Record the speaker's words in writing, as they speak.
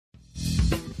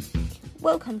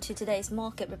Welcome to today's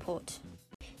market report.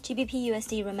 GBP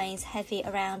USD remains heavy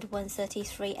around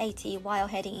 133.80 while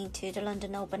heading into the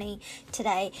London opening.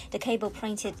 Today, the cable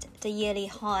printed the yearly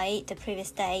high the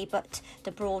previous day, but the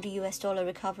broad US dollar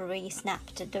recovery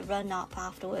snapped the run-up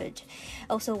afterward.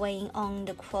 Also weighing on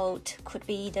the quote could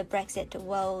be the Brexit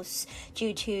woes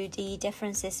due to the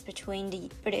differences between the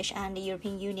British and the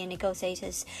European Union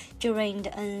negotiators during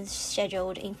the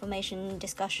unscheduled information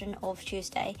discussion of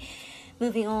Tuesday.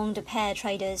 Moving on, the pair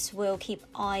traders will keep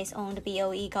eyes on the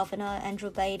BOE Governor Andrew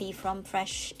Bailey from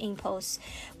fresh impulse,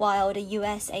 while the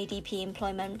US ADP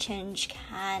employment change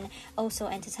can also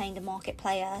entertain the market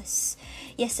players.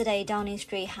 Yesterday, Downing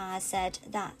Street has said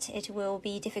that it will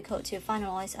be difficult to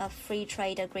finalize a free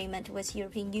trade agreement with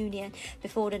European Union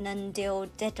before the non-deal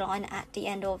deadline at the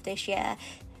end of this year.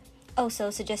 Also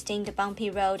suggesting the bumpy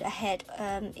road ahead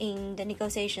in the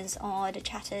negotiations are the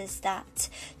chatters that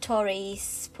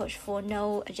Tories push for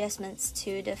no adjustments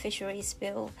to the fisheries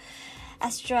bill.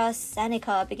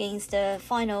 AstraZeneca begins the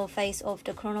final phase of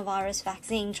the coronavirus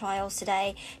vaccine trials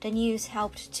today. The news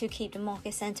helped to keep the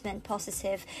market sentiment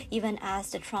positive, even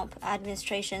as the Trump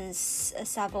administration's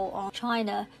salvo on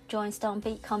China joins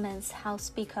downbeat comments. House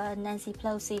Speaker Nancy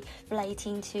Pelosi,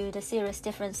 relating to the serious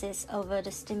differences over the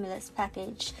stimulus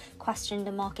package, questioned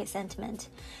the market sentiment.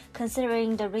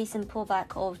 Considering the recent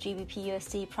pullback of GBP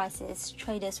USD prices,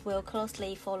 traders will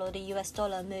closely follow the US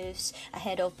dollar moves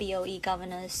ahead of BOE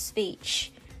governor's speech.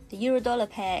 The euro-dollar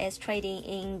pair is trading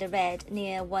in the red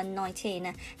near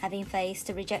 119, having faced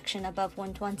the rejection above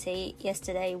 120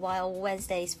 yesterday, while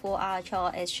Wednesday's 4-hour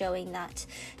chart is showing that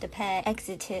the pair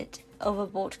exited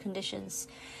overbought conditions.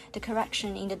 The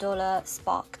correction in the dollar,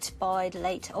 sparked by the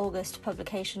late August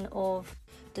publication of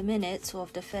the minutes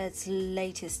of the Fed's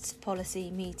latest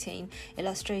policy meeting,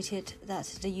 illustrated that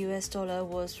the US dollar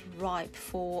was ripe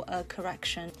for a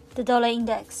correction. The dollar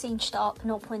index inched up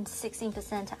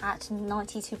 0.16% at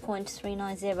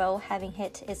 92.390, having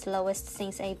hit its lowest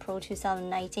since April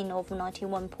 2018 of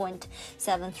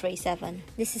 91.737.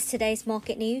 This is today's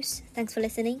market news. Thanks for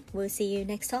listening. We'll see you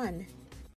next time.